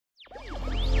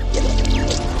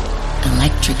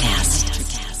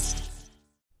NutriCast.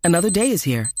 Another day is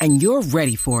here, and you're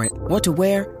ready for it. What to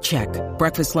wear? Check.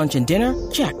 Breakfast, lunch, and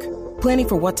dinner? Check. Planning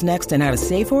for what's next and how to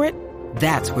save for it?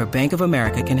 That's where Bank of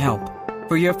America can help.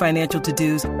 For your financial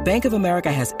to-dos, Bank of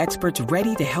America has experts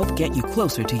ready to help get you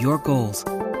closer to your goals.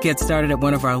 Get started at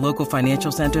one of our local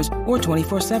financial centers or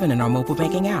 24/7 in our mobile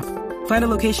banking app. Find a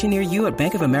location near you at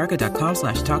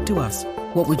bankofamerica.com/talktous.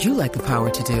 What would you like the power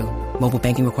to do? Mobile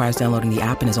banking requires downloading the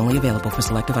app and is only available for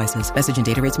select devices. Message and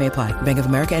data rates may apply. Bank of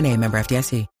America N.A., member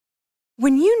FDIC.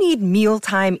 When you need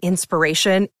mealtime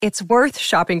inspiration, it's worth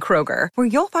shopping Kroger, where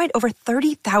you'll find over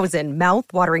 30,000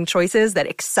 mouth-watering choices that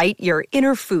excite your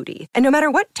inner foodie. And no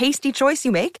matter what tasty choice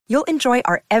you make, you'll enjoy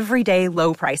our everyday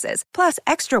low prices, plus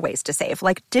extra ways to save,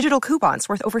 like digital coupons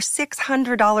worth over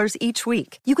 $600 each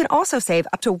week. You can also save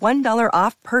up to $1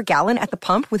 off per gallon at the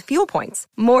pump with fuel points.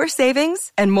 More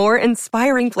savings and more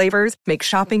inspiring flavors make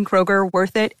shopping Kroger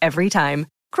worth it every time.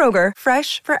 Kroger,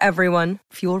 fresh for everyone.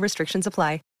 Fuel restrictions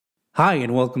apply. Hi,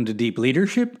 and welcome to Deep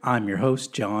Leadership. I'm your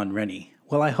host, John Rennie.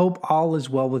 Well, I hope all is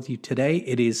well with you today.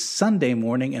 It is Sunday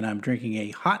morning, and I'm drinking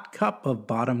a hot cup of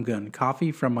Bottom Gun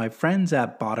coffee from my friends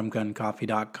at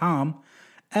bottomguncoffee.com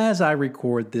as I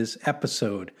record this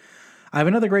episode. I have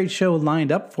another great show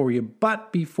lined up for you,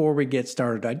 but before we get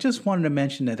started, I just wanted to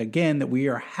mention that we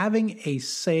are having a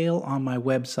sale on my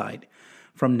website.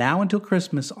 From now until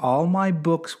Christmas, all my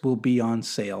books will be on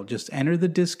sale. Just enter the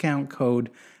discount code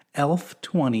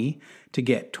ELF20 to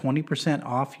get 20%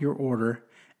 off your order,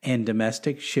 and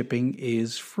domestic shipping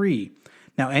is free.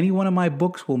 Now, any one of my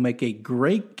books will make a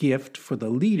great gift for the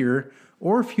leader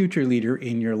or future leader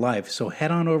in your life. So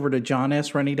head on over to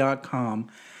johnsrennie.com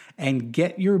and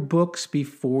get your books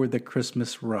before the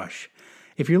Christmas rush.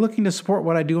 If you're looking to support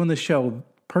what I do on the show,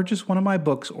 purchase one of my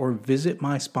books or visit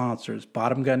my sponsors,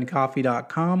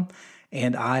 bottomguncoffee.com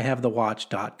and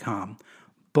ihavethewatch.com.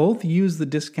 Both use the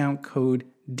discount code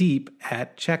DEEP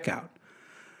at checkout.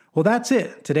 Well, that's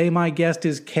it. Today, my guest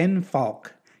is Ken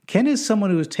Falk. Ken is someone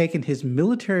who has taken his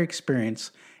military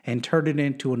experience and turned it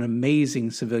into an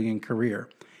amazing civilian career.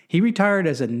 He retired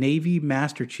as a Navy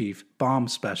Master Chief bomb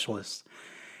specialist,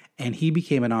 and he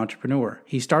became an entrepreneur.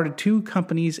 He started 2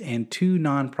 companies and 2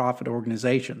 nonprofit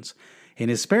organizations. In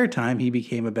his spare time, he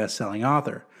became a best-selling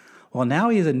author. Well, now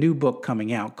he has a new book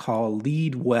coming out called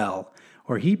Lead Well,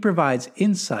 where he provides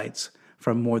insights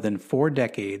from more than 4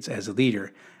 decades as a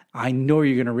leader. I know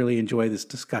you're going to really enjoy this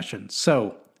discussion.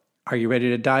 So, are you ready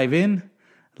to dive in?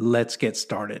 Let's get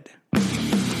started.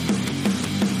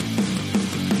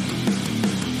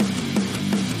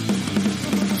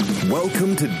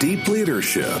 Welcome to Deep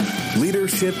Leadership.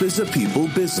 Leadership is a people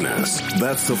business.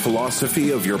 That's the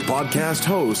philosophy of your podcast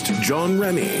host, John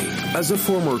Rennie. As a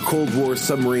former Cold War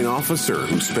submarine officer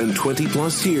who spent 20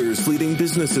 plus years leading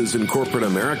businesses in corporate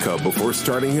America before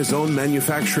starting his own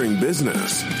manufacturing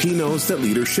business, he knows that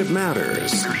leadership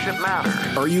matters.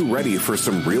 Are you ready for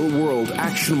some real-world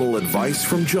actionable advice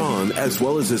from John as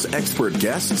well as his expert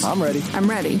guests? I'm ready.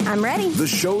 The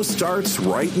show starts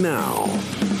right now.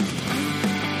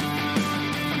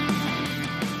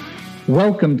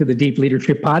 Welcome to the Deep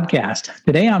Leadership Podcast.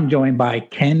 Today I'm joined by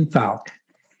Ken Falk.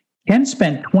 Ken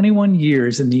spent 21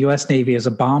 years in the U.S. Navy as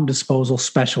a bomb disposal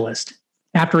specialist.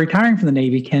 After retiring from the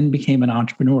Navy, Ken became an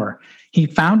entrepreneur. He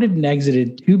founded and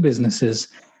exited 2 businesses,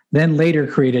 then later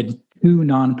created 2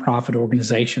 nonprofit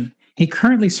organizations. He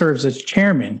currently serves as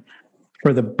chairman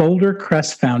for the Boulder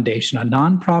Crest Foundation, a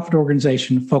nonprofit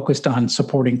organization focused on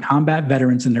supporting combat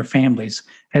veterans and their families,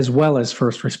 as well as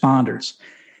first responders.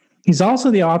 He's also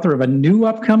the author of a new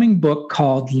upcoming book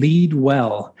called Lead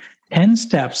Well, 10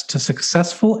 Steps to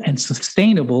Successful and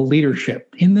Sustainable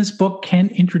Leadership. In this book, Ken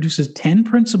introduces 10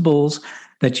 principles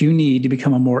that you need to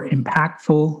become a more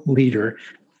impactful leader.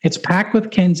 It's packed with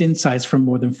Ken's insights from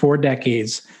more than 4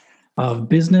 decades of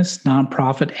business,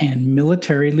 nonprofit, and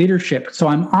military leadership. So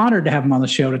I'm honored to have him on the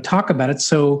show to talk about it.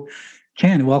 So,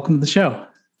 Ken, welcome to the show.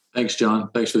 Thanks,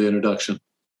 John. Thanks for the introduction.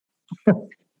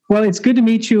 Well, it's good to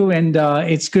meet you, and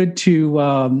it's good to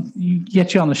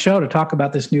get you on the show to talk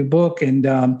about this new book. And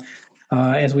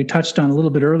as we touched on a little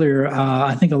bit earlier,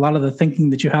 I think a lot of the thinking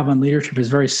that you have on leadership is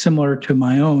very similar to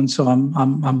my own. So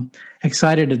I'm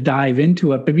excited to dive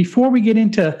into it. But before we get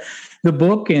into the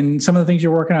book and some of the things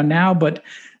you're working on now, but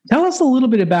tell us a little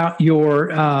bit about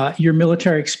your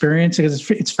military experience, because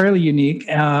it's fairly unique.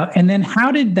 And then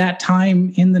how did that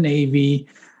time in the Navy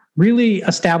really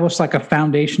establish like a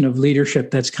foundation of leadership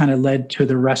that's kind of led to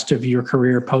the rest of your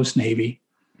career post-Navy?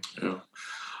 Yeah.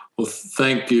 Well,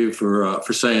 thank you for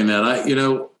saying that. I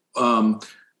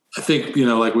think,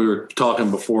 like we were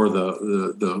talking before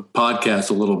the podcast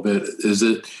a little bit, is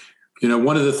that,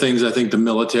 one of the things I think the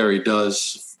military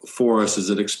does for us is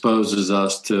it exposes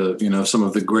us to, some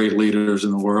of the great leaders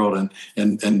in the world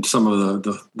and some of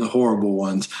the horrible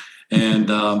ones. And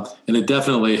it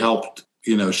definitely helped,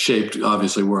 shaped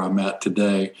obviously where I'm at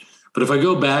today. But if I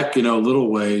go back, a little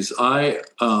ways, I've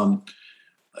kind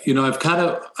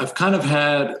of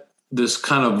had this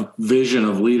kind of vision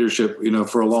of leadership,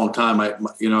 for a long time.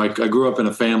 I grew up in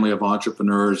a family of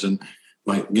entrepreneurs, and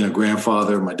my,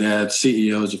 grandfather, my dad,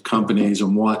 CEOs of companies,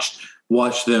 and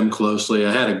watched them closely.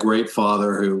 I had a great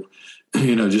father who,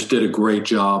 just did a great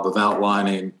job of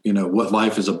outlining, what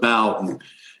life is about and,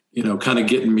 kind of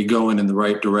getting me going in the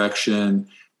right direction.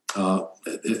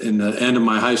 In the end of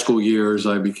my high school years,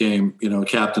 I became, a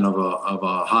captain of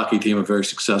a hockey team, a very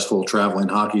successful traveling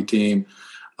hockey team.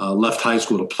 Left high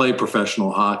school to play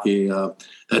professional hockey.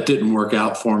 That didn't work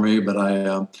out for me, but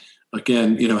I,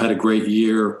 again, had a great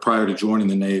year prior to joining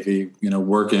the Navy,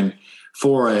 working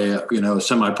for a,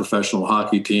 semi-professional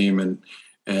hockey team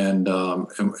and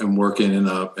working in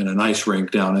an ice rink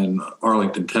down in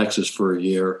Arlington, Texas for a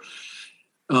year.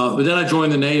 But then I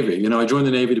joined the Navy. I joined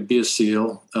the Navy to be a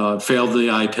SEAL, failed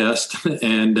the eye test,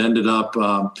 and ended up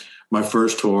my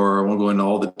first tour. I won't go into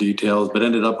all the details, but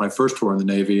ended up my first tour in the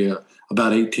Navy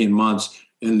about 18 months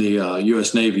in the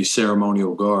U.S. Navy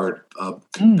Ceremonial Guard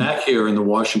back here in the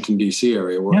Washington, D.C.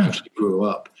 area where I actually grew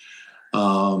up.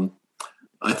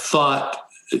 I thought,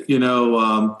 it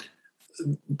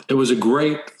was a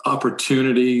great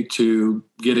opportunity to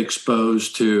get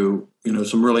exposed to,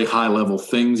 some really high level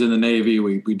things in the Navy.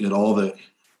 We did all the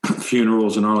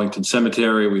funerals in Arlington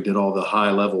Cemetery. We did all the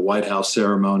high level White House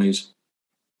ceremonies.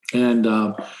 And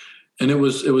it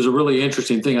was a really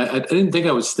interesting thing. I didn't think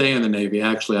I would stay in the Navy,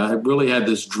 actually. I really had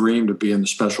this dream to be in the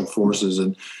Special Forces.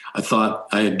 And I thought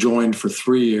I had joined for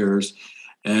 3 years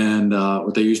and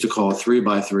what they used to call a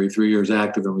 3x3, 3 years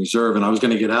active and reserve. And I was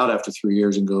going to get out after 3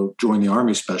 years and go join the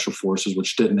Army Special Forces,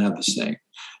 which didn't have the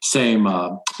same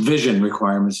vision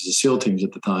requirements as the SEAL teams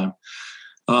at the time.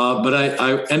 But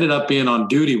I ended up being on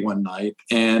duty one night,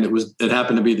 and it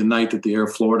happened to be the night that the Air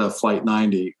Florida Flight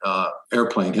 90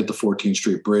 airplane hit the 14th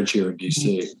Street Bridge here in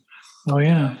D.C. Oh,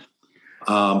 yeah.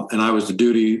 And I was the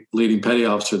duty leading petty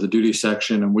officer of the duty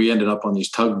section, and we ended up on these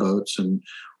tugboats and,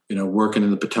 working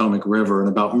in the Potomac River. And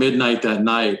about midnight that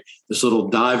night, this little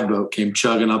dive boat came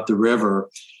chugging up the river.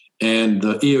 And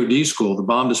the EOD school, the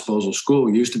bomb disposal school,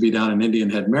 used to be down in Indian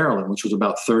Head, Maryland, which was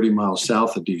about 30 miles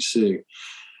south of D.C.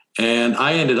 And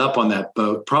I ended up on that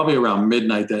boat probably around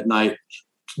midnight that night,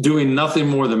 doing nothing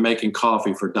more than making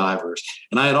coffee for divers.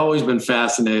 And I had always been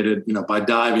fascinated, by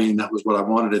diving. That was what I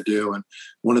wanted to do. And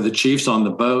one of the chiefs on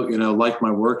the boat, liked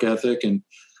my work ethic. And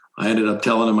I ended up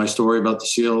telling him my story about the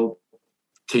SEAL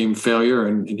team failure.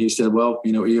 And he said, well,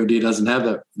 EOD doesn't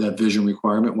have that vision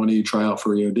requirement. Why don't you try out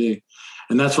for EOD?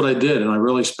 And that's what I did. And I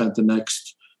really spent the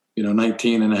next,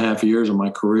 19 and a half years of my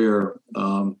career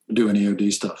doing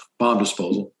EOD stuff, bomb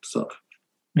disposal stuff.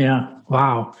 Yeah.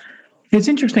 Wow. It's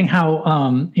interesting how,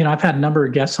 I've had a number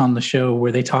of guests on the show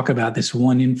where they talk about this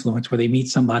one influence where they meet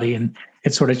somebody and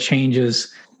it sort of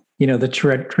changes,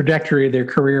 the trajectory of their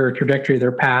career or trajectory of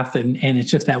their path. And it's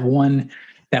just that one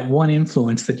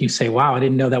influence that you say, wow, I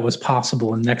didn't know that was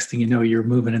possible. And next thing you know, you're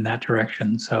moving in that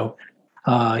direction. So,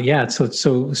 so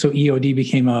EOD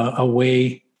became a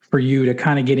way for you to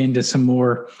kind of get into some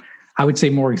more, I would say,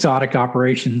 more exotic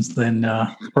operations than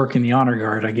work in the honor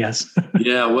guard, I guess.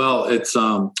 Yeah, well, it's,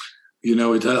 I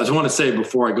just want to say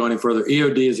before I go any further,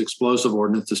 EOD is explosive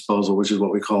ordnance disposal, which is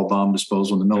what we call bomb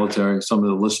disposal in the military. Some of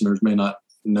the listeners may not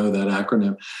know that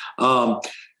acronym.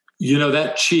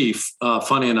 That chief,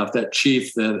 funny enough, that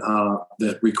chief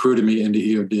that recruited me into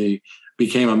EOD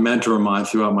became a mentor of mine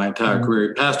throughout my entire career.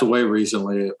 He passed away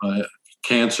recently,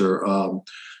 cancer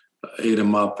ate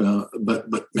him up. But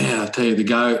man, I tell you, the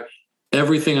guy,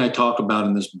 everything I talk about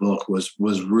in this book was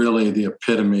really the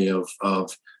epitome of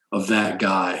that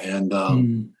guy. And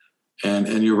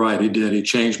you're right, he did. He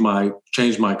changed my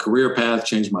career path,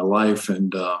 changed my life,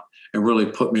 and really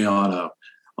put me on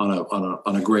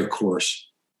a great course.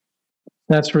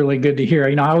 That's really good to hear.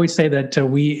 I always say that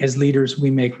we as leaders, we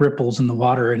make ripples in the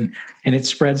water and it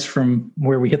spreads from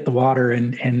where we hit the water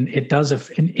and it does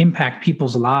impact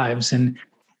people's lives. And,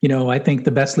 I think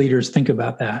the best leaders think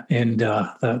about that. And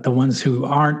the ones who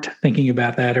aren't thinking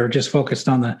about that are just focused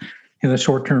on the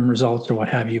short-term results or what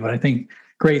have you. But I think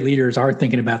great leaders are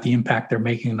thinking about the impact they're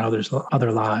making in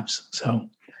other lives. So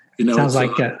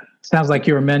sounds like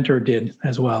your mentor did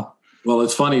as well. Well,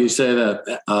 it's funny you say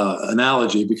that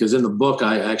analogy because in the book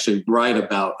I actually write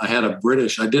about, I did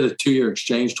a 2-year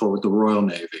exchange tour with the Royal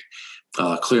Navy,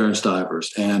 clearance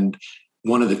divers. And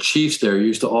one of the chiefs there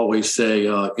used to always say,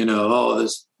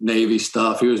 Navy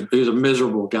stuff. He was a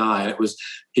miserable guy. And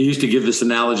he used to give this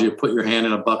analogy of put your hand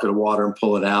in a bucket of water and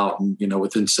pull it out. And,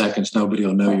 within seconds, nobody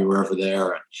will know you were ever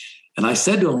there. And I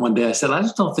said to him one day, I said, I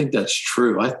just don't think that's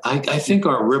true. I think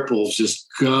our ripples just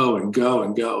go and go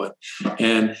and go.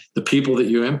 And the people that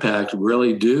you impact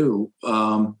really do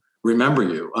remember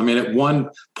you. I mean, at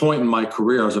one point in my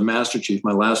career, I was a Master Chief.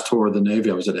 My last tour of the Navy,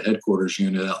 I was at a headquarters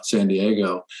unit out in San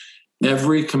Diego.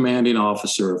 Every commanding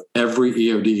officer of every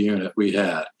EOD unit we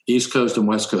had, East Coast and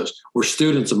West Coast, were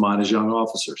students of mine as young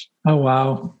officers. Oh,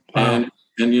 wow. And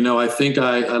I think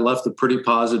I left a pretty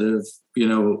positive,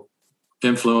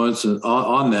 influence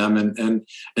on them.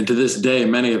 And to this day,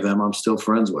 many of them I'm still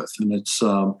friends with. And it's,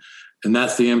 and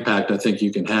that's the impact I think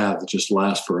you can have that just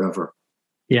lasts forever.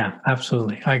 Yeah,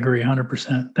 absolutely. I agree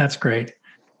 100%. That's great.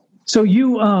 So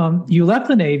you left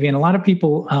the Navy, and a lot of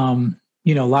people, a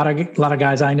lot of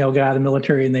guys I know get out of the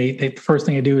military, and they the first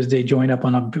thing they do is they join up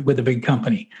with a big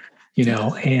company,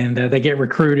 and they get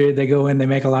recruited. They go in, they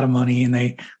make a lot of money, and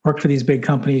they work for these big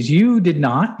companies. You did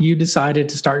not. You decided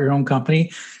to start your own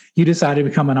company. You decided to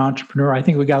become an entrepreneur. I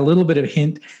think we got a little bit of a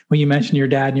hint when you mentioned your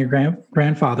dad and your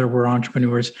grandfather were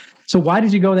entrepreneurs. So why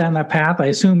did you go down that path? I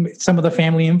assume some of the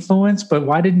family influence, but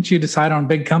why didn't you decide on a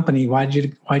big company? Why'd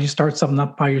you start something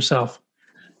up by yourself?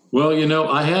 Well,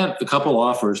 I had a couple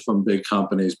offers from big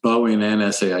companies, Boeing and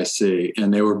SAIC,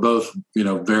 and they were both,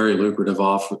 very lucrative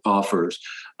offers.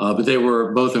 But they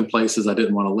were both in places I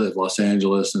didn't want to live, Los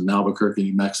Angeles and Albuquerque,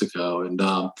 New Mexico. And,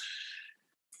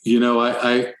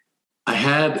 I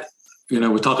had,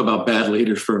 we talk about bad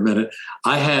leaders for a minute.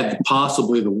 I had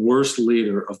possibly the worst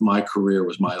leader of my career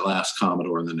was my last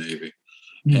Commodore in the Navy.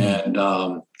 Mm-hmm.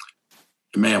 And,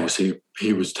 man, was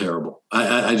he was terrible.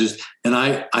 I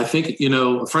think,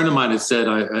 a friend of mine had said,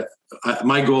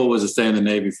 my goal was to stay in the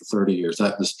Navy for 30 years.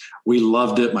 We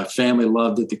loved it. My family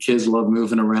loved it. The kids loved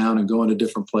moving around and going to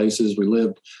different places. We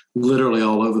lived literally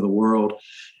all over the world.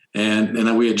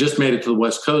 And we had just made it to the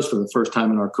West Coast for the first time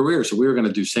in our career. So we were going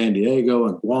to do San Diego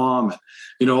and Guam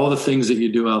and, all the things that you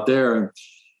do out there. And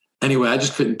anyway, I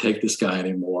just couldn't take this guy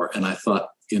anymore. And I thought,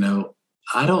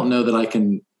 I don't know that I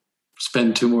can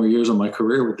spend 2 more years of my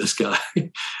career with this guy.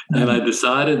 And I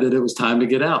decided that it was time to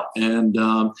get out. And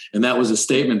that was a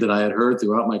statement that I had heard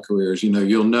throughout my careers.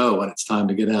 You'll know when it's time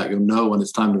to get out. You'll know when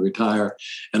it's time to retire.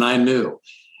 And I knew.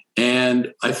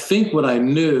 And I think what I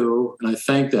knew, and I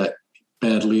thank that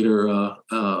bad leader,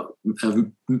 have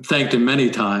thanked him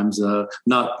many times,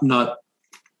 not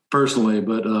personally,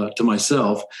 but to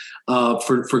myself,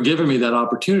 for giving me that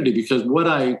opportunity. Because what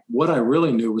I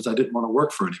really knew was I didn't want to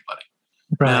work for anybody.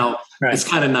 Right. It's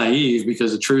kind of naive,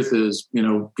 because the truth is,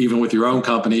 even with your own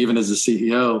company, even as a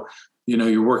CEO,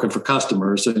 you're working for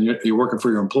customers and you're working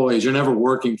for your employees. You're never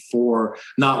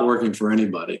not working for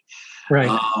anybody.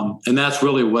 Right. And that's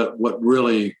really what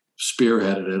really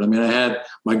spearheaded it. I mean, I had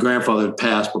my grandfather had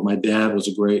passed, but my dad was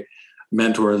a great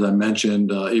mentor, as I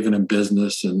mentioned, even in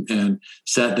business, and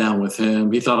sat down with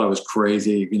him. He thought I was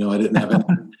crazy. I didn't have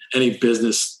any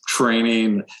business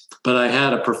training, but I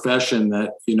had a profession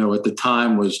that, at the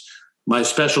time was my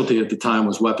specialty at the time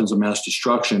was weapons of mass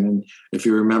destruction. And if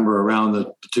you remember around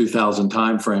the 2000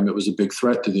 timeframe, it was a big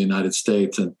threat to the United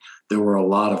States. And there were a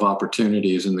lot of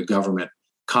opportunities in the government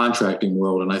contracting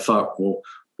world. And I thought, well,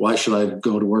 why should I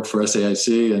go to work for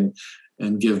SAIC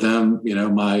and give them,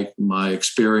 my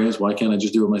experience? Why can't I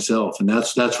just do it myself? And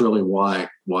that's really why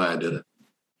I did it.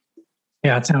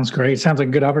 Yeah, it sounds great. It sounds like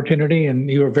a good opportunity, and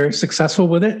you were very successful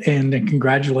with it, and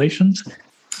congratulations.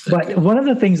 But one of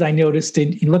the things I noticed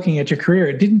in looking at your career,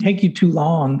 it didn't take you too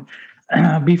long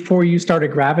before you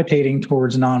started gravitating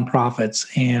towards nonprofits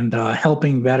and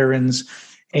helping veterans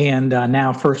and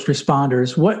now first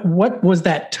responders. What was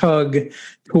that tug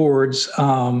towards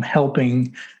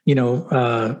helping,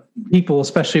 people,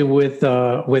 especially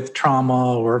with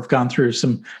trauma or have gone through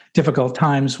some difficult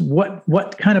times?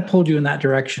 What kind of pulled you in that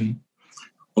direction?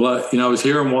 Well, I was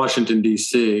here in Washington,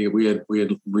 D.C. We had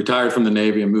retired from the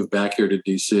Navy and moved back here to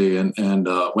D.C. And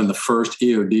when the first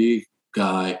EOD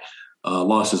guy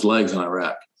lost his legs in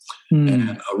Iraq. And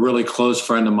a really close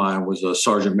friend of mine was a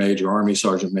sergeant major, Army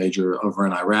sergeant major over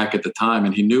in Iraq at the time.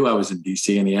 And he knew I was in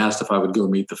D.C. and he asked if I would go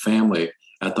meet the family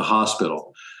at the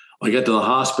hospital. I get to the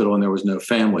hospital and there was no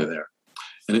family there.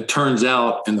 And it turns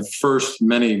out in the first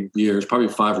many years, probably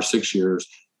 5 or 6 years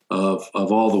of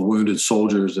all the wounded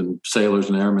soldiers and sailors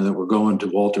and airmen that were going to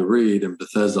Walter Reed and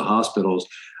Bethesda hospitals,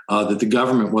 that the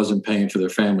government wasn't paying for their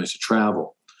families to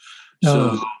travel.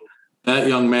 So that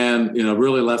young man,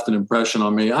 really left an impression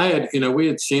on me. We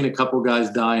had seen a couple of guys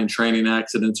die in training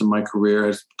accidents in my career,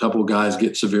 a couple of guys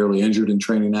get severely injured in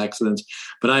training accidents,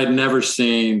 but I had never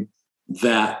seen,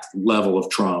 that level of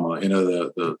trauma,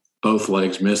 the both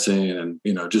legs missing and,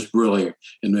 just really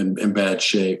in bad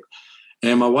shape.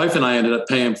 And my wife and I ended up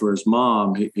paying for his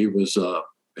mom.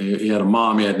 He had a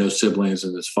mom, he had no siblings,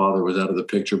 and his father was out of the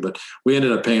picture, but we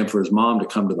ended up paying for his mom to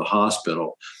come to the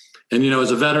hospital. And,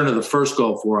 as a veteran of the first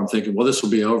Gulf War, I'm thinking, well, this will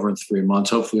be over in 3 months.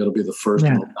 Hopefully it'll be the first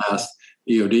and the last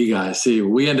EOD guy I see.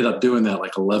 We ended up doing that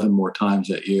like 11 more times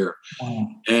that year. Wow.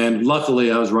 And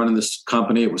luckily I was running this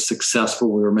company. It was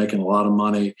successful. We were making a lot of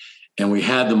money and we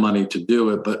had the money to do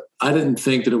it, but I didn't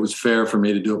think that it was fair for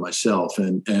me to do it myself.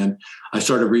 And I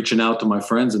started reaching out to my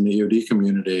friends in the EOD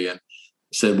community and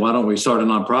said, why don't we start a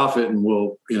nonprofit and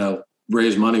we'll,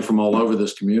 raise money from all over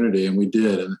this community. And we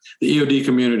did. And the EOD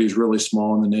community is really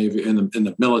small in the Navy, in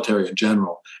the military in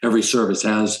general. Every service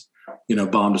has,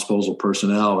 bomb disposal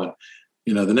personnel. And,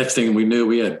 the next thing we knew,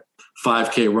 we had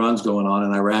 5K runs going on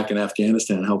in Iraq and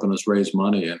Afghanistan helping us raise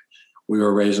money. And we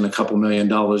were raising $2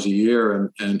 million a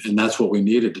year. And that's what we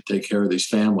needed to take care of these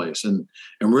families. And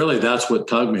really that's what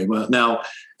tugged me. But now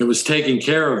it was taking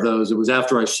care of those. It was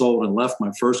after I sold and left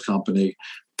my first company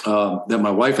that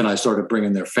my wife and I started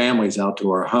bringing their families out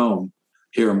to our home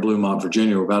here in Bluemont,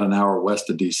 Virginia. We're about an hour west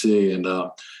of DC. And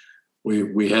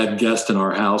we had guests in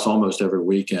our house almost every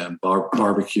weekend,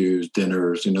 barbecues,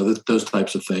 dinners, those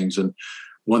types of things. And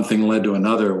one thing led to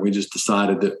another. We just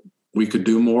decided that we could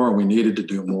do more and we needed to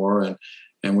do more.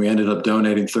 And we ended up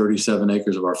donating 37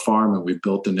 acres of our farm, and we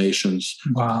built the nation's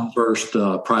first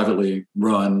privately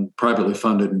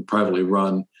funded and privately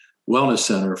run wellness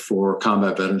center for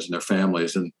combat veterans and their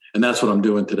families. And that's what I'm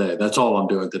doing today. That's all I'm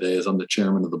doing today is I'm the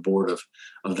chairman of the board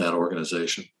of that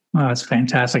organization. Oh, that's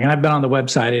fantastic. And I've been on the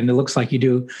website and it looks like you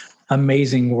do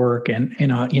amazing work. And,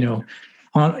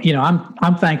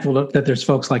 I'm thankful that there's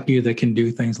folks like you that can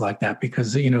do things like that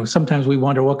because, sometimes we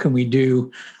wonder, what can we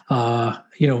do?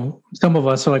 Some of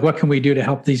us are like, what can we do to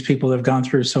help these people that have gone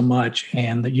through so much?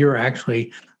 And that you're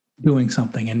actually doing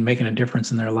something and making a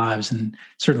difference in their lives. And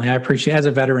certainly I appreciate, as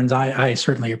a veteran, I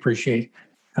certainly appreciate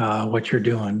what you're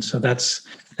doing. So that's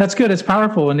good. It's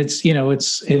powerful. And it's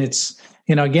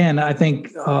again, I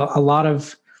think a lot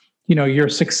of, your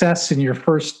success in your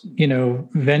first,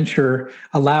 venture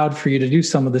allowed for you to do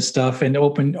some of this stuff and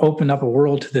open up a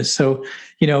world to this. So,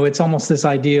 it's almost this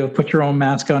idea of put your own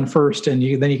mask on first and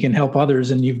then you can help others.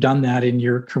 And you've done that in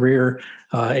your career.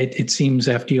 It seems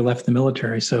after you left the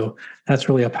military. So that's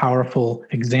really a powerful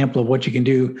example of what you can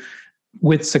do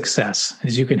with success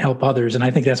is you can help others. And I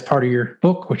think that's part of your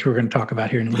book, which we're going to talk about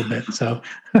here in a little bit. So,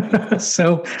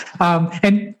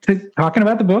 talking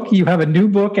about the book, you have a new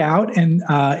book out and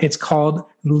it's called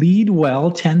Lead Well,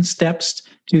 10 Steps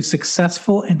to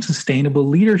Successful and Sustainable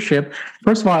Leadership.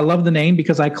 First of all, I love the name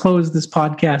because I close this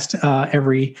podcast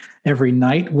every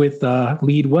night with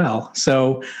Lead Well.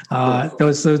 So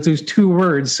those two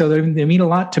words, so they mean a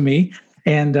lot to me.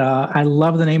 And I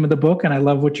love the name of the book and I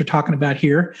love what you're talking about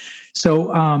here.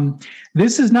 So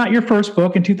this is not your first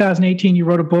book. In 2018, you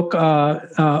wrote a book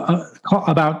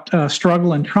about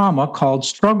struggle and trauma called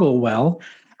Struggle Well.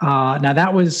 Now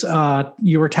that was,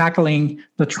 you were tackling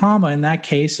the trauma in that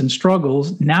case and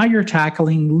struggles. Now you're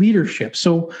tackling leadership.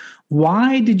 So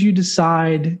why did you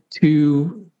decide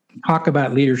to talk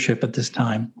about leadership at this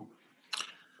time?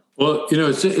 Well,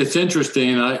 it's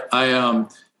interesting.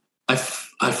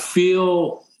 I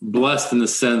feel blessed in the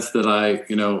sense that I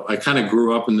kind of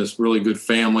grew up in this really good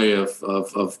family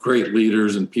of great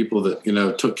leaders and people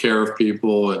that, took care of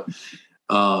people and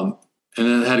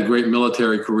then had a great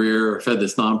military career. I've had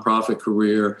this nonprofit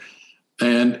career.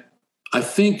 And I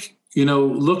think,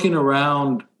 looking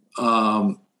around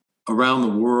the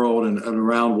world and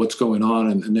around what's going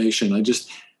on in the nation, it just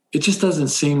doesn't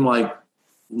seem like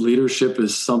leadership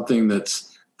is something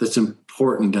that's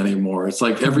important anymore. It's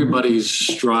like everybody's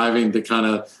striving to kind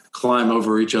of climb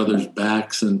over each other's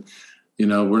backs, and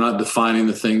we're not defining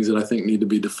the things that I think need to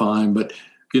be defined. But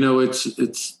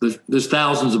there's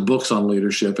thousands of books on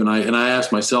leadership, and I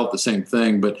ask myself the same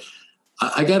thing. But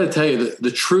I got to tell you that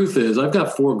the truth is, I've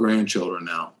got 4 grandchildren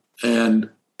now, and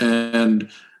I'm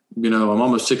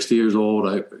almost 60 years old.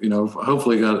 I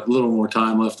hopefully got a little more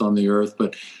time left on the earth,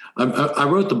 but I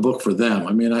wrote the book for them.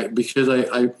 I mean, because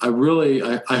I really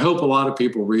hope a lot of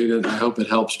people read it. I hope it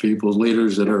helps people,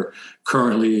 leaders that are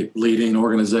currently leading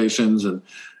organizations and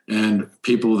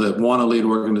people that want to lead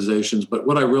organizations. But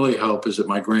what I really hope is that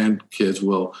my grandkids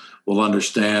will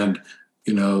understand,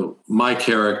 my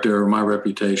character, my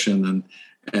reputation.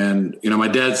 And my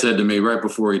dad said to me right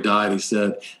before he died, he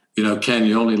said, Ken,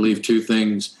 you only leave 2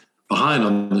 things behind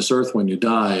on this earth when you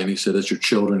die. And he said, it's your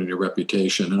children and your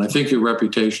reputation. And I think your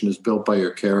reputation is built by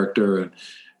your character.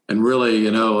 And really,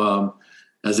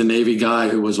 as a Navy guy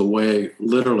who was away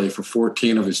literally for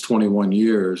 14 of his 21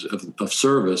 years of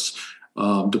service,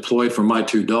 deployed for my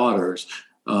two daughters,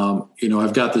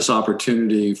 I've got this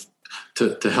opportunity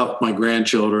to help my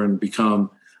grandchildren become,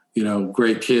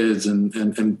 great kids and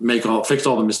fix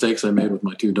all the mistakes I made with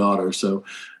my two daughters.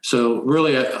 So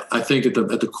really, I think at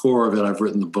the core of it, I've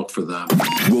written the book for them.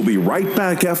 We'll be right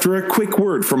back after a quick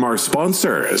word from our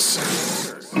sponsors.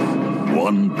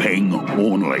 One ping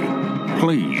only,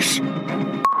 please.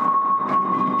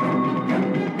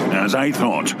 As I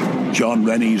thought, John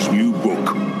Rennie's new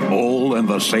book, All in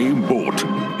the Same Boat,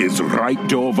 is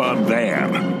right over there.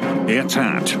 It's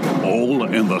at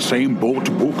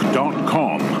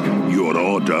allinthesameboatbook.com. Your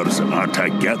orders are to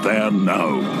get there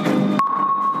now.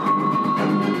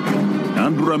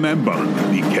 And remember,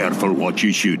 be careful what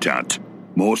you shoot at.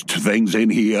 Most things in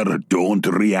here don't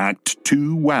react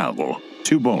too well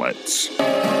to bullets.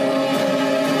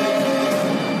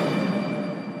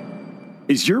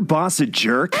 Is your boss a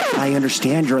jerk? I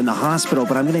understand you're in the hospital,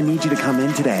 but I'm going to need you to come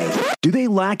in today. Do they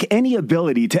lack any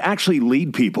ability to actually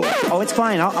lead people? Oh, it's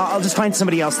fine. I'll just find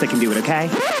somebody else that can do it, okay?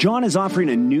 John is offering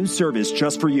a new service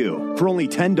just for you. For only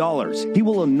 $10, he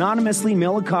will anonymously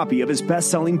mail a copy of his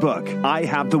best-selling book, I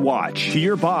Have the Watch, to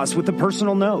your boss with a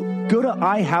personal note. Go to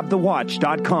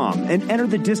IHaveTheWatch.com and enter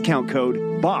the discount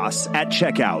code BOSS at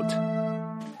checkout.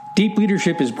 Deep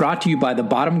Leadership is brought to you by the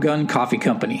Bottom Gun Coffee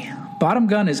Company. Bottom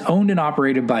Gun is owned and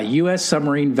operated by U.S.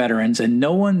 submarine veterans, and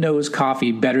no one knows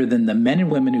coffee better than the men and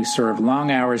women who serve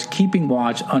long hours keeping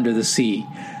watch under the sea.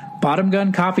 Bottom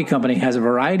Gun Coffee Company has a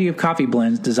variety of coffee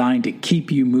blends designed to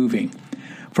keep you moving.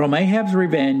 From Ahab's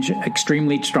Revenge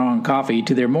extremely strong coffee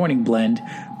to their morning blend,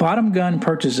 Bottom Gun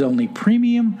purchases only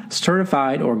premium,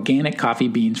 certified organic coffee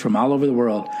beans from all over the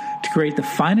world to create the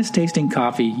finest tasting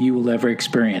coffee you will ever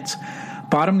experience.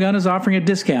 Bottom Gun is offering a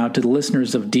discount to the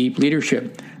listeners of Deep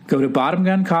Leadership. Go to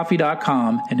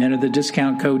bottomguncoffee.com and enter the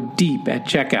discount code DEEP at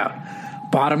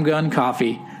checkout. Bottom Gun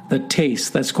Coffee, the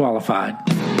taste that's qualified.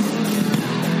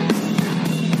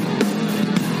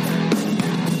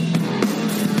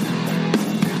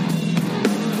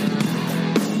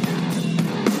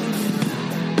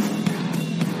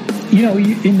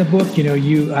 In the book,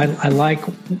 I like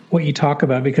what you talk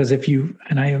about, because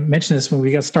and I mentioned this when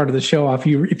we got started the show off,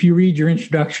 if you read your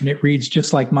introduction, it reads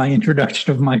just like my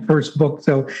introduction of my first book.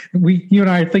 So you and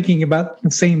I are thinking about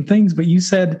the same things, but you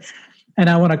said, and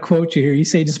I want to quote you here, you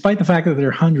say, despite the fact that there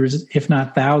are hundreds, if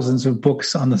not thousands of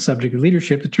books on the subject of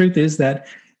leadership, the truth is that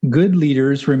good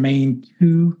leaders remain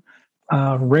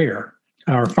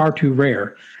far too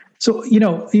rare. So,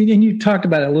 and you talked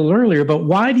about it a little earlier, but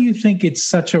why do you think it's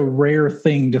such a rare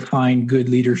thing to find good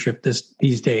leadership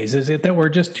these days? Is it that we're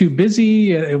just too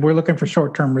busy? We're looking for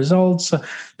short-term results.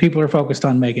 People are focused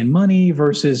on making money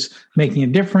versus making a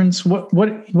difference. What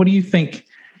do you think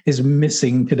is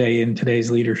missing today in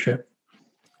today's leadership?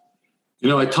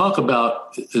 I talk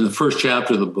about, in the first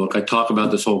chapter of the book, I talk about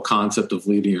this whole concept of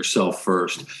leading yourself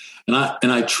first. And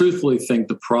I truthfully think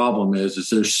the problem is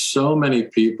there's so many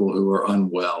people who are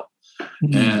unwell.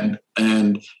 Mm-hmm.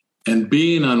 And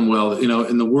being unwell,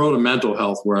 in the world of mental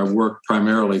health, where I work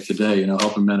primarily today,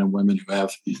 helping men and women who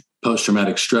have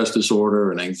post-traumatic stress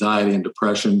disorder and anxiety and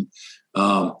depression,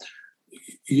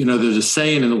 there's a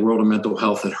saying in the world of mental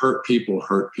health that hurt people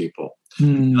hurt people.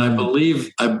 Mm-hmm. And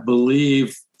I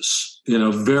believe,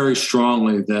 very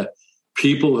strongly that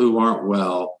people who aren't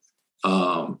well,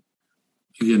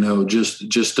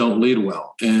 just don't lead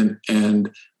well. And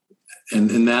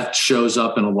that shows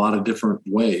up in a lot of different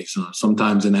ways,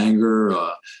 sometimes in anger,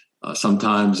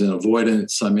 sometimes in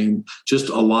avoidance. I mean, just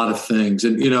a lot of things.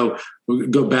 And, we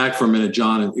go back for a minute,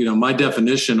 John, and, my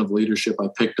definition of leadership, I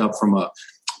picked up from an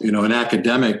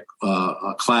academic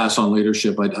class on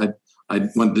leadership.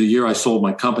 When the year I sold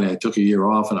my company, I took a year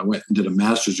off and I went and did a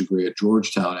master's degree at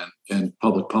Georgetown in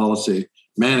public policy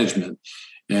management.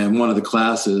 And one of the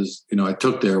classes, I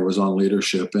took there was on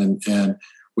leadership. And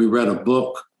we read a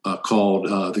book called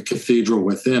The Cathedral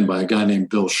Within by a guy named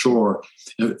Bill Shore.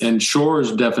 And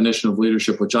Shore's definition of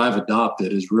leadership, which I've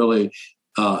adopted, is really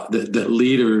that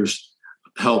leaders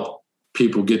help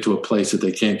people get to a place that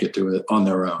they can't get to it on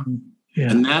their own. Yeah.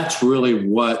 And that's really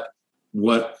what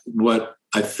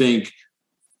I think.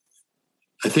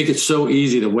 I think it's so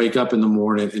easy to wake up in the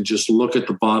morning and just look at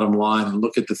the bottom line and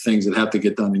look at the things that have to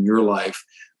get done in your life.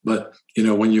 But,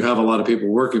 when you have a lot of people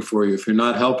working for you, if you're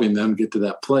not helping them get to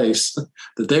that place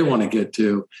that they want to get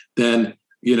to, then,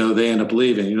 they end up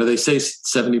leaving. They say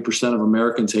 70% of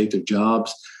Americans hate their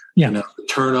jobs. Yeah. The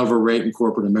turnover rate in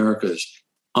corporate America is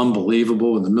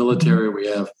unbelievable. In the military, we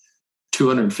have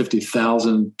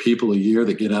 250,000 people a year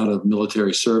that get out of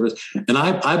military service. And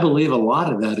I believe a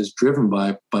lot of that is driven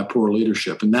by poor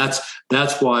leadership. And that's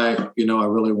why, I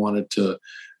really wanted to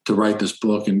write this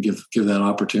book and give that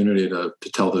opportunity to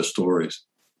tell those stories.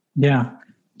 Yeah.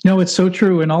 No, it's so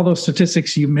true. And all those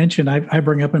statistics you mentioned, I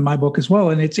bring up in my book as well.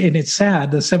 And it's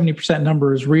sad. The 70%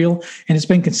 number is real, and it's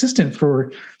been consistent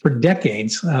for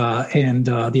decades. And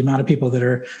the amount of people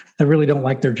that really don't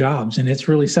like their jobs, and it's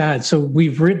really sad. So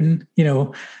we've written,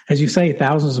 as you say,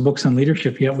 thousands of books on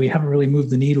leadership, yet we haven't really moved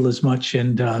the needle as much.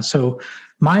 And so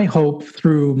my hope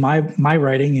through my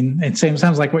writing, and it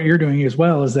sounds like what you're doing as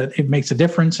well, is that it makes a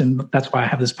difference. And that's why I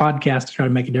have this podcast, to try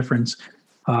to make a difference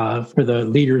for the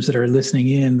leaders that are listening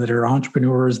in, that are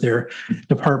entrepreneurs, they're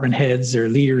department heads, they're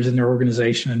leaders in their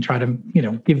organization, and try to,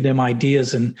 give them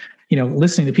ideas. And,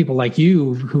 listening to people like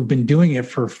you who've been doing it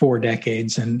for 4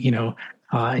 decades, and,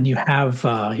 and you have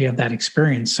that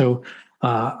experience. So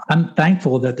I'm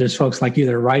thankful that there's folks like you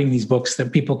that are writing these books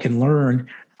that people can learn.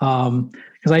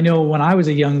 Because I know when I was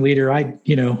a young leader, I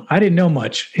didn't know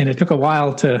much, and it took a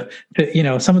while to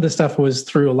some of the stuff was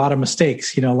through a lot of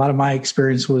mistakes. A lot of my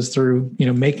experience was through,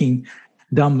 making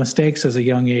dumb mistakes as a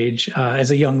young age,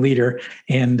 as a young leader.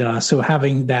 And so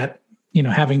having that,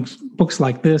 having books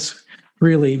like this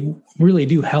really, really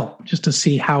do help, just to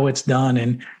see how it's done,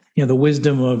 and, the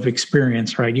wisdom of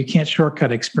experience, right? You can't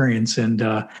shortcut experience. And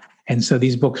so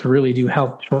these books really do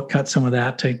help shortcut some of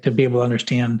that to be able to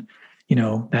understand,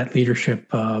 that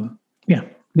leadership,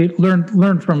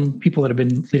 learn from people that have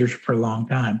been leadership for a long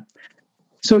time.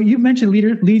 So you mentioned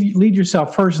lead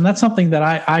yourself first. And that's something that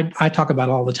I talk about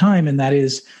all the time. And that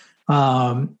is,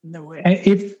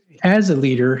 if as a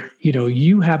leader,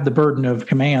 you have the burden of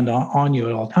command on you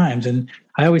at all times. And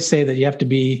I always say that you have to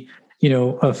be,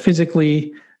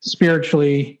 physically,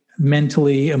 spiritually,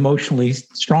 mentally, emotionally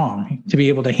strong to be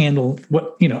able to handle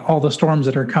all the storms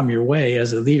that are come your way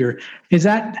as a leader. Is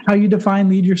that how you define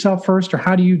lead yourself first, or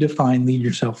how do you define lead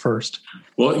yourself first?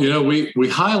 Well, we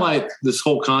highlight this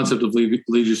whole concept of lead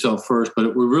yourself first,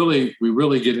 but we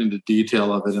really get into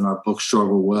detail of it in our book,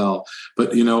 Struggle Well.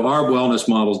 But, our wellness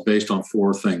model is based on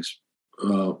 4 things: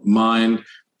 mind,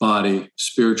 body,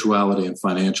 spirituality, and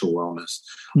financial wellness,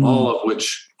 all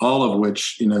of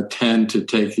which, tend to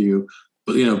take you,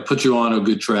 put you on a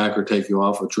good track or take you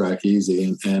off a track easy.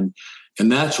 And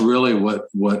that's really what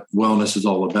wellness is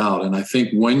all about. And I think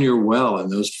when you're well in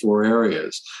those 4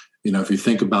 areas, if you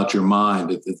think about your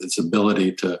mind, its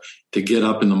ability to get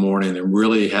up in the morning and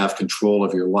really have control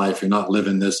of your life. You're not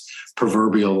living this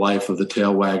proverbial life of the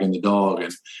tail wagging the dog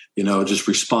and, just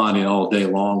responding all day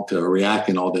long to, or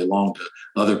reacting all day long to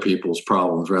other people's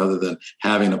problems, rather than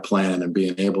having a plan and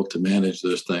being able to manage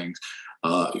those things.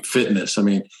 Fitness. I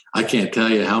mean, I can't tell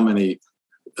you how many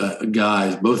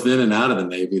guys, both in and out of the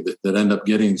Navy, that end up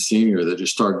getting senior, that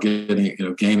just start getting,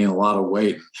 gaining a lot of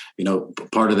weight.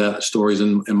 Part of that story's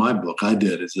in my book. I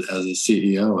did as a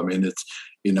CEO. I mean, it's,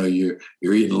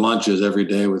 you're eating lunches every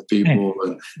day with people,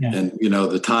 and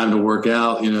the time to work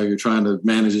out, you're trying to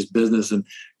manage this business, and,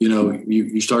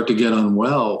 you start to get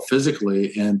unwell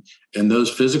physically, and those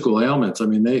physical ailments, I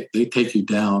mean, they take you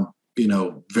down,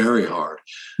 very hard.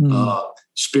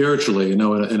 Spiritually, in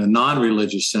a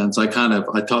non-religious sense, I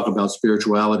talk about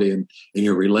spirituality and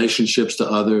your relationships to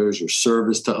others, your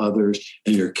service to others,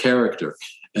 and your character.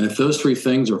 And if those 3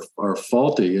 things are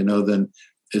faulty, then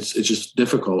it's just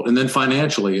difficult. And then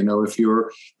financially, if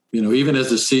you're, even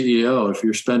as a CEO, if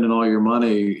you're spending all your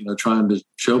money, trying to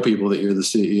show people that you're the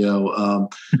CEO,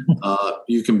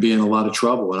 you can be in a lot of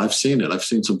trouble. And I've seen it. I've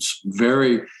seen some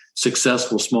very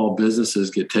successful small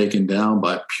businesses get taken down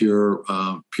by pure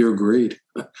greed,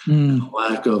 a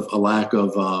lack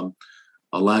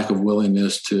of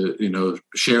willingness to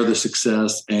share the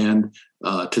success and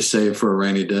to save for a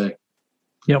rainy day.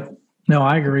 Yep. No,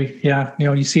 I agree. Yeah,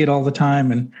 you see it all the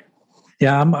time, and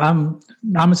yeah, I'm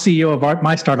a CEO of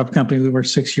my startup company. We were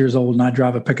 6 years old, and I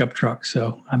drive a pickup truck,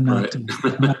 so I'm not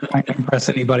trying to impress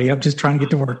anybody. I'm just trying to get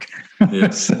to work. Yeah.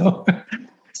 So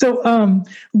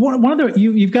one of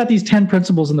you've got these 10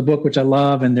 principles in the book, which I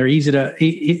love, and they're easy to,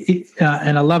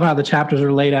 and I love how the chapters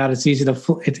are laid out. It's easy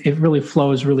to, it really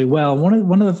flows really well.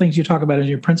 One of the things you talk about in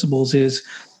your principles is,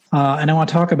 and I want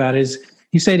to talk about is,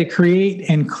 you say to create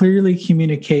and clearly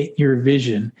communicate your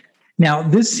vision. Now,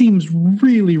 this seems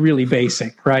really, really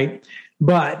basic, right?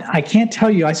 But I can't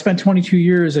tell you, I spent 22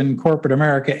 years in corporate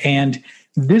America, and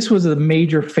this was a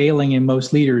major failing in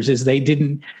most leaders, is they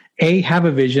didn't, A, have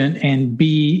a vision, and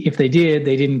B, if they did,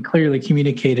 they didn't clearly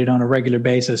communicate it on a regular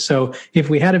basis. So if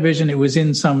we had a vision, it was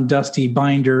in some dusty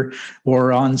binder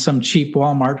or on some cheap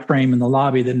Walmart frame in the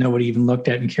lobby that nobody even looked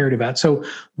at and cared about. So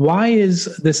why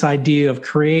is this idea of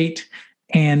create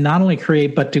and not only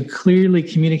create, but to clearly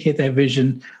communicate that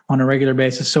vision on a regular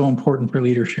basis is so important for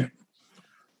leadership?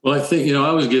 Well, I think, I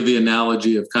always give the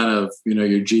analogy of kind of,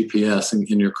 your GPS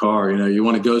in your car. You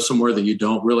want to go somewhere that you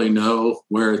don't really know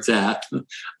where it's at.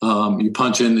 You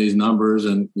punch in these numbers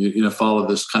and, follow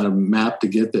this kind of map to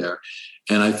get there.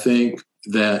 And I think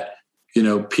that,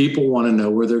 people want to know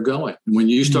where they're going. When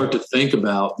you start to think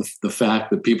about the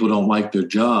fact that people don't like their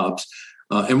jobs,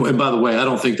 and by the way, I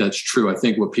don't think that's true. I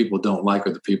think what people don't like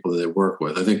are the people that they work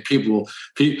with. I think people,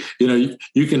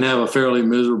 you can have a fairly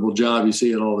miserable job. You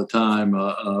see it all the time.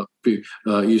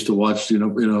 Used to watch,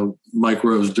 Mike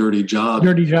Rowe's Dirty Jobs.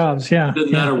 Dirty Jobs, yeah. It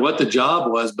doesn't matter what the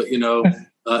job was, but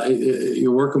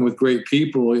you're working with great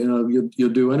people. You'll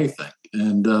do anything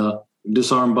and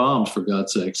disarm bombs, for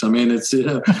God's sakes. I mean, it's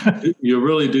you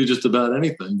really do just about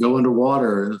anything. Go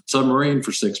underwater, submarine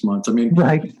for 6 months. I mean,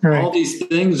 right. All these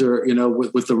things are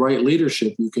with the right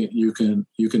leadership you can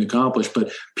accomplish.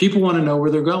 But people want to know where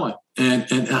they're going, and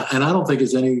I don't think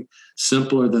it's any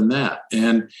simpler than that.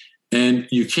 And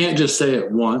you can't just say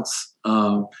it once.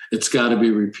 It's got to be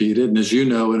repeated. And as you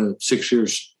know, in a 6-year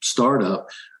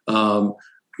startup,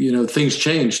 things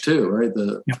change too, right?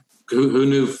 Who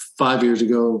knew 4 years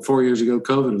ago,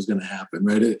 COVID was going to happen,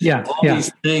 right?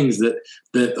 These things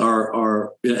that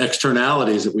are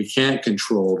externalities that we can't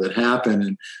control that happen,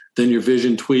 and then your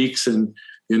vision tweaks, and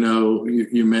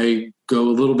you may go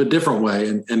a little bit different way.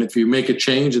 And if you make a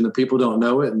change and the people don't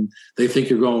know it, and they think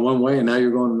you're going one way and now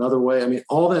you're going another way, I mean,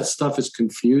 all that stuff is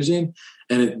confusing,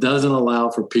 and it doesn't allow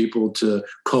for people to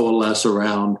coalesce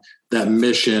around that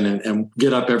mission and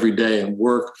get up every day and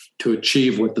work to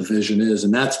achieve what the vision is.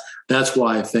 And that's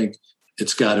why I think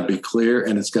it's got to be clear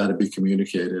and it's got to be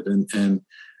communicated. And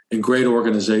great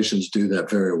organizations do that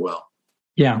very well.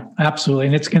 Yeah, absolutely.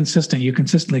 And it's consistent. You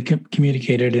consistently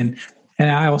communicate it. And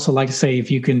I also like to say, if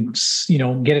you can,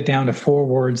 get it down to 4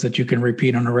 words that you can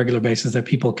repeat on a regular basis, that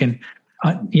people can,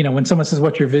 when someone says,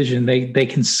 what's your vision, they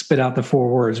can spit out the 4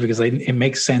 words because it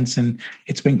makes sense and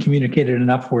it's been communicated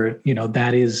enough where,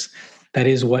 that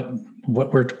is what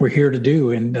we're here to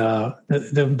do. And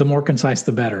the more concise,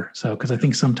 the better. So, because I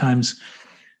think sometimes,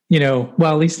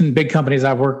 at least in big companies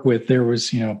I've worked with, there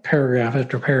was, paragraph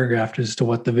after paragraph as to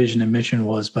what the vision and mission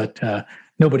was, but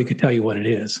nobody could tell you what it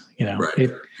is.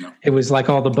 It was like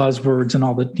all the buzzwords and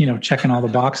all the, checking all the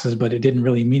boxes, but it didn't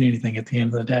really mean anything at the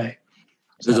end of the day.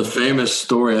 There's a famous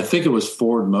story. I think it was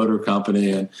Ford Motor Company,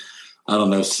 and I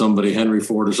don't know, Henry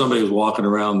Ford or somebody was walking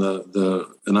around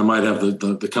and I might have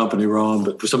the company wrong,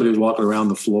 but somebody was walking around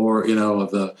the floor,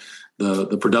 of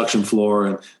the production floor,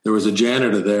 and there was a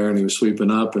janitor there, and he was sweeping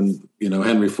up, and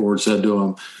Henry Ford said to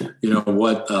him,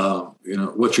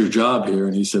 what's your job here?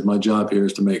 And he said, my job here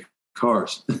is to make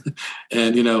cars.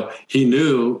 And he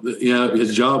knew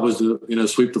his job was to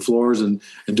sweep the floors and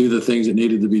do the things that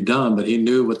needed to be done, but he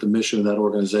knew what the mission of that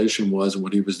organization was and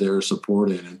what he was there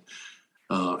supporting.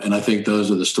 And I think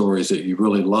those are the stories that you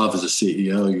really love as a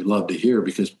CEO. You love to hear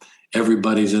because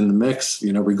everybody's in the mix,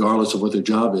 regardless of what their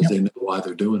job is. Yep. They know why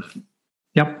they're doing it.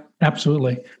 Yep,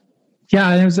 absolutely.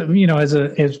 Yeah, it was,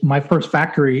 as my first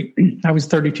factory, I was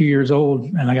 32 years old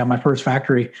and I got my first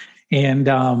factory, and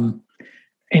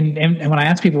when I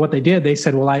asked people what they did, they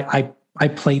said, well, I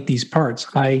plate these parts.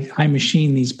 I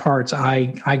machine these parts.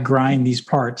 I grind these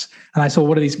parts. And I said,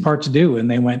 what do these parts do?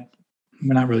 And they went,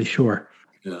 we're not really sure.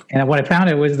 Yeah. And what I found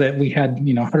out was that we had,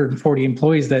 140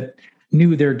 employees that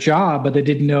knew their job, but they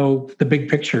didn't know the big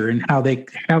picture and how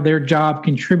their job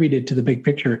contributed to the big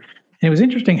picture. And it was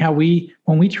interesting how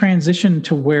when we transitioned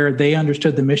to where they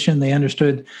understood the mission, they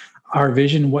understood our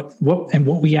vision, what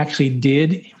we actually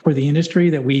did for the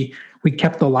industry, that we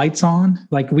kept the lights on,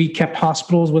 like we kept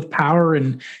hospitals with power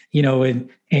and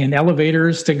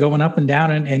elevators to going up and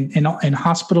down and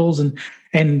hospitals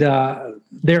and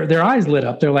their eyes lit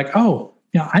up. They're like, oh,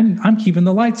 I'm keeping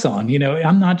the lights on,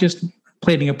 I'm not just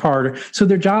plating a part. So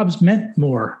their jobs meant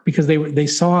more because they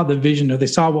saw the vision, or they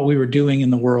saw what we were doing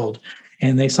in the world,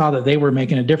 and they saw that they were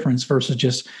making a difference versus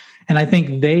just, and I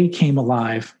think they came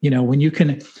alive, when you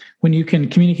can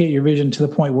communicate your vision to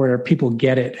the point where people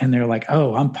get it and they're like,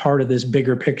 oh, I'm part of this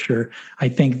bigger picture. I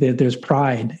think that there's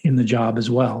pride in the job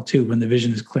as well, too, when the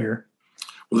vision is clear.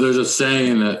 Well, there's a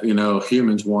saying that,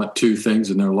 humans want 2 things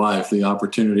in their life: the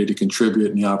opportunity to contribute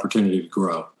and the opportunity to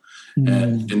grow.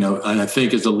 Mm. And, and I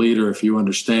think as a leader, if you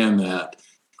understand that,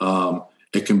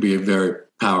 it can be a very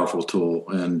powerful tool.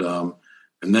 And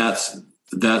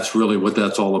that's really what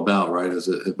that's all about, right?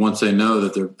 Once they know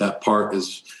that that part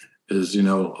is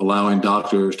allowing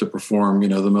doctors to perform,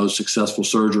 the most successful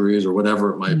surgeries or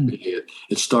whatever it might be,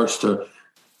 it starts to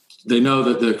they know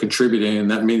that they're contributing,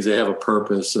 and that means they have a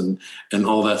purpose, and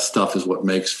all that stuff is what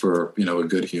makes for, you know, a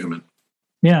good human.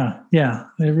 Yeah,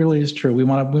 it really is true. We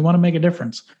want to make a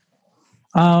difference.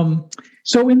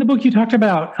 So in the book you talked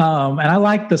about, and I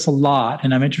like this a lot,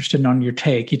 and I'm interested in your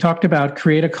take. You talked about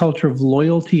create a culture of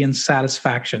loyalty and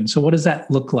satisfaction. So what does that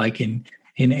look like in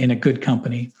a good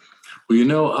company? Well, you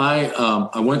know,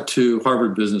 I went to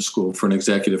Harvard Business School for an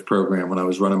executive program when I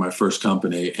was running my first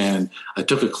company, and I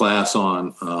took a class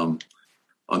on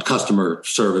customer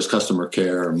service, customer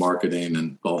care, and marketing,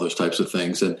 and all those types of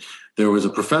things. And there was a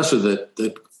professor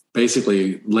that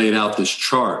basically laid out this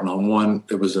chart, and on one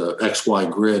it was a XY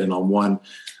grid, and on one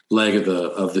leg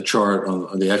of the chart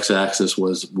on the x-axis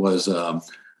was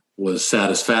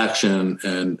satisfaction,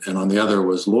 and on the other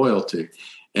was loyalty.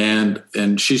 And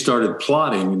she started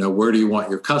plotting, you know, where do you want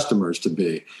your customers to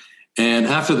be? And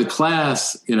after the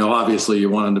class, you know, obviously you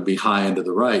want them to be high and to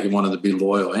the right. You want them to be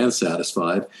loyal and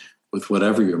satisfied with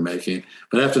whatever you're making.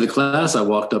 But after the class, I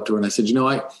walked up to her and I said, you know,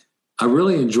 I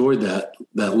really enjoyed that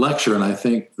lecture, and I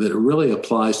think that it really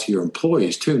applies to your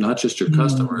employees too, not just your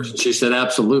customers. And she said,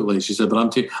 absolutely. She said,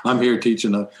 but I'm here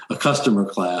teaching a customer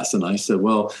class. And I said,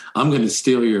 well, I'm going to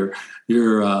steal your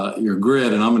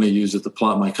grid, and I'm going to use it to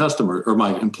plot my customer or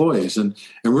my employees. And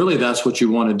really that's what you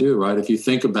want to do, right? If you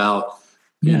think about,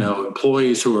 you know,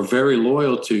 employees who are very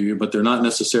loyal to you, but they're not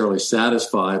necessarily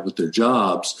satisfied with their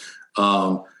jobs,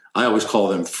 I always call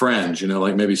them friends, you know,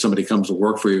 like maybe somebody comes to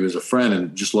work for you as a friend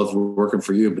and just loves working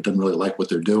for you, but doesn't really like what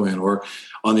they're doing. Or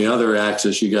on the other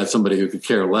axis, you got somebody who could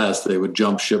care less. They would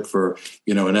jump ship for,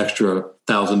 you know, an extra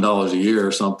 $1,000 a year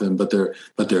or something, but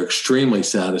they're extremely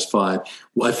satisfied.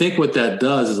 Well, I think what that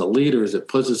does as a leader is it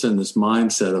puts us in this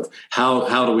mindset of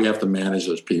how do we have to manage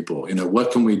those people? You know,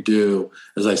 what can we do,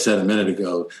 as I said a minute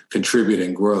ago, contribute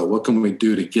and grow? What can we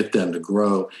do to get them to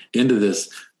grow into this,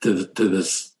 to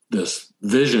this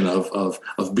vision of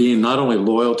being not only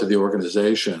loyal to the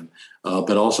organization,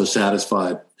 but also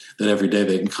satisfied that every day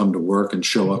they can come to work and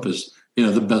show up as, you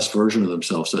know, the best version of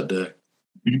themselves that day.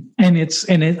 And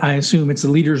I assume it's the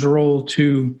leader's role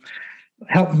to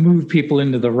help move people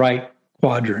into the right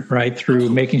quadrant, right? Through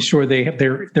making sure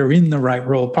they're in the right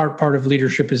role. Part of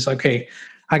leadership is, okay,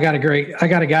 I got a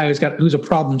guy who's a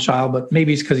problem child, but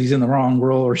maybe it's because he's in the wrong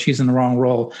role or she's in the wrong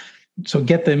role. So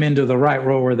get them into the right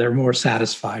role where they're more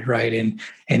satisfied, right?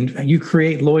 And you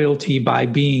create loyalty by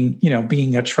being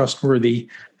a trustworthy,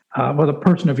 a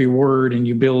person of your word, and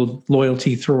you build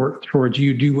loyalty towards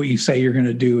you do what you say you're going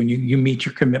to do, and you meet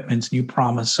your commitments and you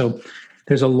promise. So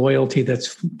there's a loyalty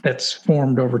that's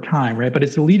formed over time, right? But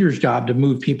it's the leader's job to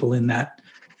move people in that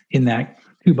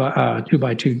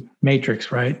 2x2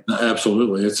 matrix, right?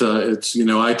 Absolutely. It's you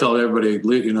know, I tell everybody,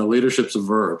 you know, leadership's a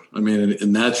verb. I mean,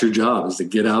 and that's your job, is to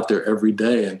get out there every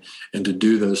day and to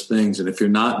do those things. And if you're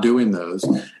not doing those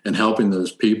and helping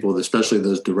those people, especially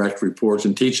those direct reports,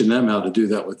 and teaching them how to do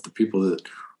that with the people that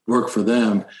work for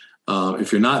them,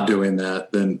 if you're not doing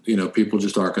that, then, you know, people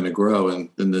just aren't going to grow. And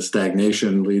then the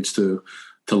stagnation leads to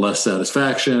less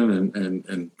satisfaction.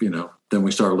 And, you know, then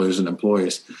we start losing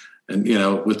employees. And, you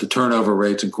know, with the turnover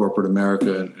rates in corporate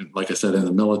America, and like I said, in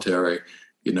the military,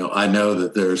 you know, I know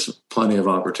that there's plenty of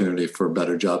opportunity for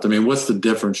better jobs. I mean, what's the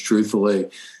difference, truthfully,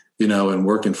 you know, in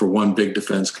working for one big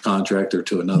defense contractor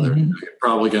to another? Mm-hmm. You're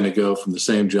probably going to go from the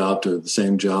same job to the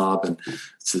same job, and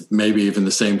maybe even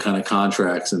the same kind of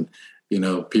contracts. And, you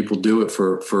know, people do it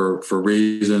for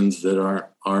reasons that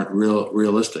aren't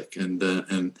realistic,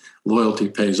 and loyalty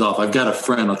pays off. I've got a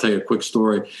friend, I'll tell you a quick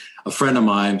story. A friend of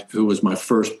mine who was my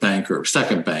second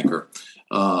banker,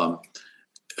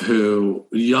 who,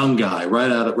 young guy,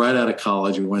 right out of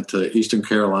college, we went to Eastern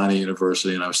Carolina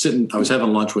University, and I was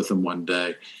having lunch with him one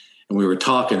day, and we were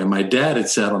talking, and my dad had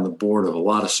sat on the board of a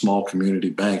lot of small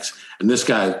community banks, and this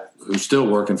guy who's still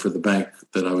working for the bank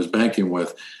that I was banking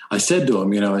with, I said to him,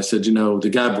 the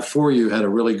guy before you had a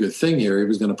really good thing here. He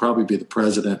was going to probably be the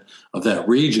president of that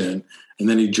region. And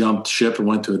then he jumped ship and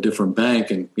went to a different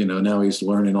bank. And, you know, now he's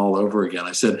learning all over again.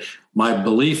 I said, my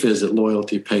belief is that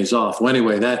loyalty pays off. Well,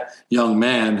 anyway, that young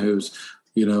man who's,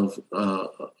 you know,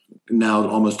 now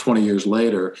almost 20 years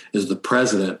later is the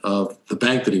president of the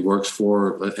bank that he works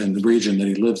for and the region that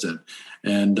he lives in.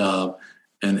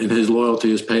 And his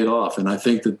loyalty has paid off. And I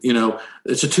think that, you know,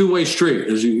 it's a two-way street,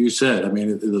 as you said. I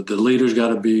mean, the leader's got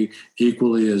to be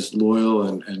equally as loyal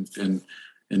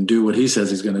and do what he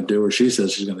says he's going to do or she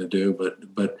says she's going to do.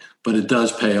 But it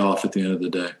does pay off at the end of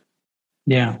the day.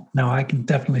 Yeah, no, I can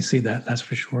definitely see that. That's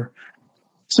for sure.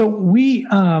 So we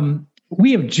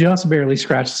have just barely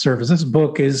scratched the surface. This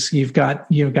book is, you've got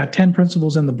 10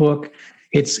 principles in the book.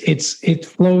 It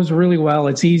flows really well.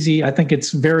 It's easy. I think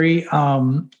it's very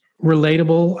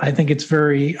relatable. I think it's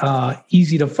very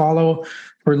easy to follow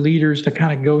for leaders to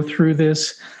kind of go through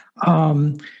this.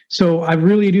 So I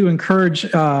really do encourage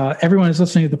everyone who's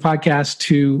listening to the podcast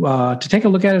to take a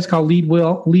look at it. It's called Lead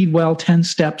Well, 10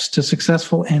 Steps to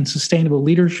Successful and Sustainable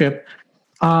Leadership.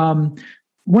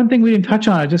 One thing we didn't touch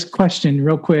on, I just questioned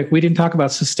real quick. We didn't talk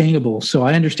about sustainable. So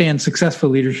I understand successful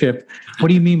leadership. What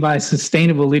do you mean by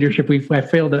sustainable leadership? I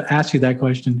failed to ask you that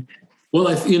question.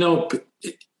 Well,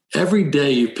 every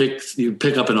day you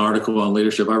pick up an article on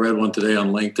leadership. I read one today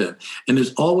on LinkedIn, and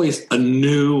there's always a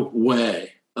new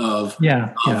way of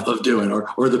doing,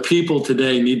 or the people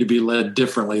today need to be led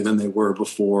differently than they were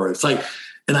before. It's like,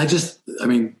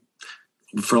 and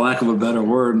for lack of a better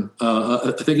word,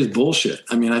 I think it's bullshit.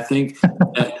 I think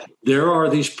that there are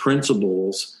these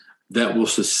principles that will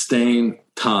sustain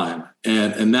time.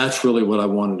 And that's really what I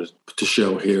wanted to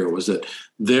show here, was that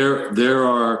there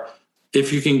are,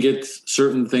 if you can get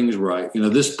certain things right,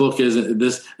 this book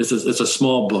it's a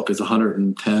small book. It's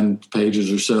 110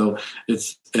 pages or so.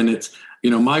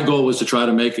 My goal was to try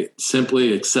to make it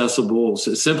simply accessible,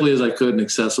 as simply as I could and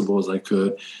accessible as I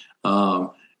could.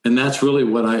 And that's really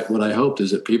what I hoped, is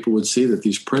that people would see that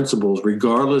these principles,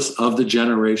 regardless of the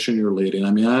generation you're leading.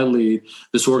 I lead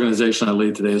this organization I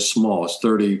lead today is small. It's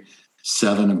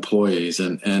 37 employees,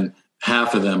 and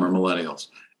half of them are millennials,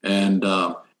 and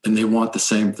they want the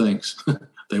same things.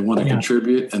 They want to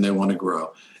contribute and they want to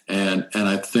grow. And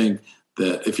I think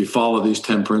that if you follow these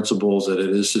 10 principles, that it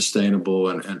is sustainable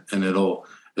and it'll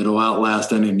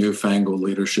outlast any newfangled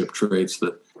leadership traits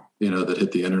that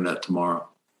hit the internet tomorrow.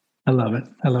 I love it.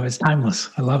 It's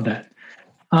timeless. I love that.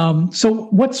 So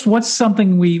what's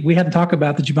something we had to talk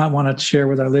about that you might want to share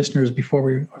with our listeners before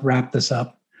we wrap this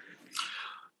up?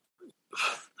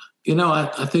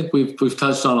 I think we've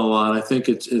touched on a lot. I think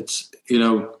it's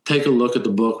take a look at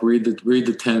the book, read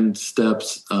the 10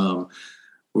 steps.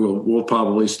 We'll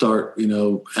probably start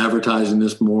advertising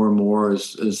this more and more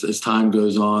as time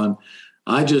goes on.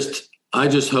 I just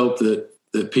hope that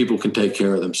people can take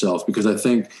care of themselves, because I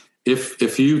think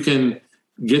if you can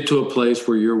get to a place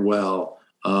where you're well,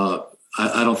 I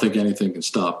don't think anything can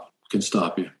stop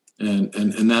you.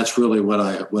 And that's really what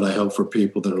I hope for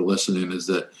people that are listening, is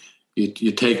that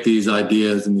you take these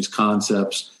ideas and these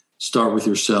concepts, start with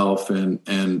yourself, and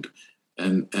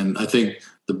I think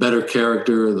the better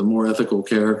character, the more ethical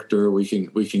character we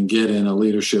can get in a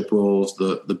leadership roles,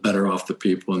 the better off the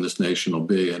people in this nation will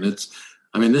be. And this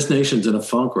nation's in a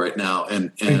funk right now,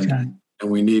 and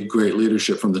we need great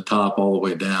leadership from the top all the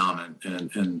way down,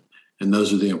 and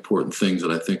those are the important things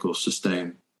that I think will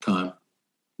sustain time.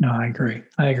 No, I agree.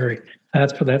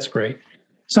 That's great.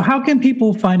 So how can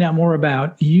people find out more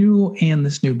about you and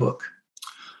this new book?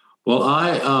 Well,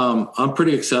 I'm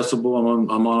pretty accessible. I'm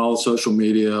on all social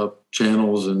media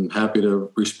channels and happy to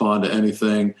respond to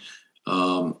anything.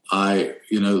 Our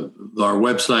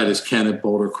website is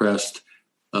ken@bouldercrest,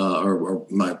 or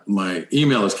my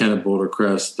email is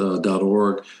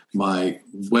ken@bouldercrest.org. My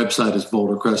website is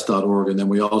bouldercrest.org. And then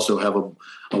we also have a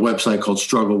website called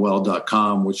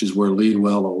strugglewell.com, which is where Lead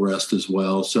Well will rest as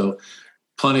well. So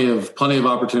plenty of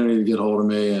opportunity to get hold of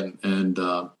me, and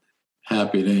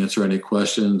happy to answer any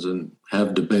questions and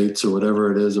have debates or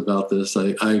whatever it is about this.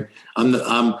 I've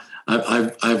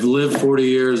lived 40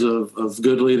 years of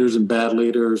good leaders and bad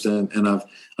leaders, and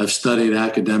I've studied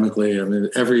academically.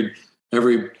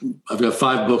 I've got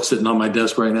 5 books sitting on my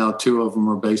desk right now. 2 of them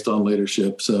are based on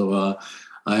leadership. So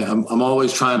I'm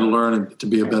always trying to learn to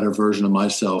be a better version of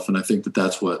myself, and I think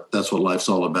that's what life's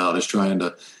all about, is trying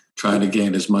to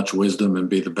gain as much wisdom and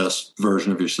be the best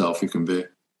version of yourself you can be.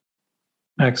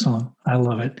 Excellent. I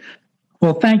love it.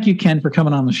 Well, thank you, Ken, for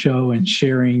coming on the show and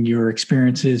sharing your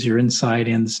experiences, your insight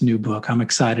in this new book. I'm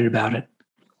excited about it.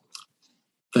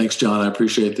 Thanks, John. I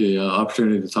appreciate the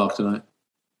opportunity to talk tonight.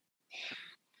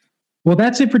 Well,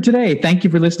 that's it for today. Thank you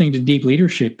for listening to Deep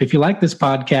Leadership. If you like this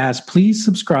podcast, please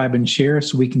subscribe and share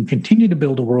so we can continue to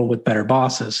build a world with better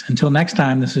bosses. Until next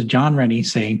time, this is John Rennie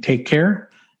saying take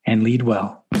care and lead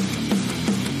well.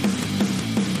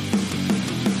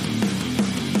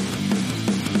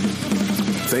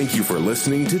 Thank you for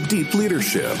listening to Deep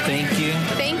Leadership. Thank you.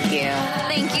 Thank you.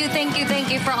 Thank you, thank you,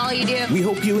 thank you for all you do. We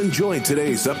hope you enjoyed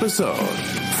today's episode.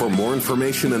 For more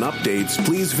information and updates,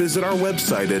 please visit our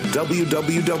website at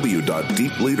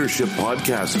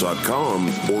www.deepleadershippodcast.com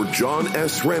or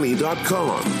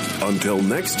johnsrennie.com. Until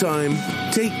next time,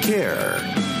 take care.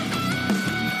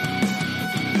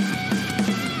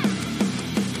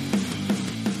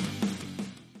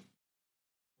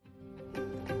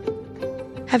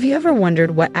 Have you ever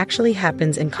wondered what actually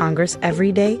happens in Congress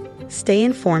every day? Stay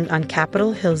informed on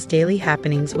Capitol Hill's daily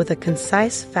happenings with a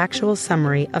concise, factual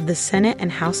summary of the Senate and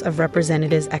House of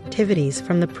Representatives activities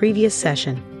from the previous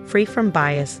session, free from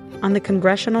bias, on the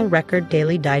Congressional Record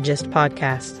Daily Digest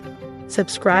podcast.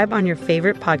 Subscribe on your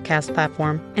favorite podcast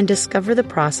platform and discover the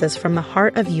process from the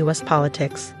heart of U.S.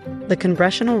 politics. The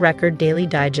Congressional Record Daily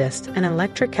Digest, an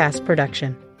Electricast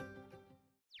production.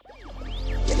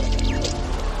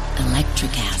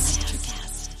 Electricast.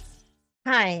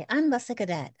 Hi, I'm Leslie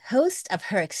Cadet, host of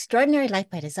Her Extraordinary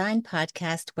Life by Design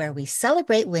podcast, where we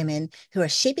celebrate women who are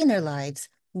shaping their lives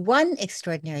one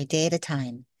extraordinary day at a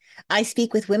time. I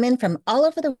speak with women from all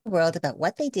over the world about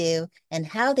what they do and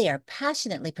how they are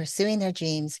passionately pursuing their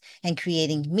dreams and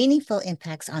creating meaningful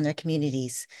impacts on their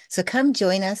communities. So come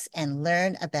join us and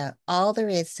learn about all there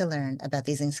is to learn about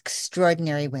these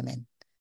extraordinary women.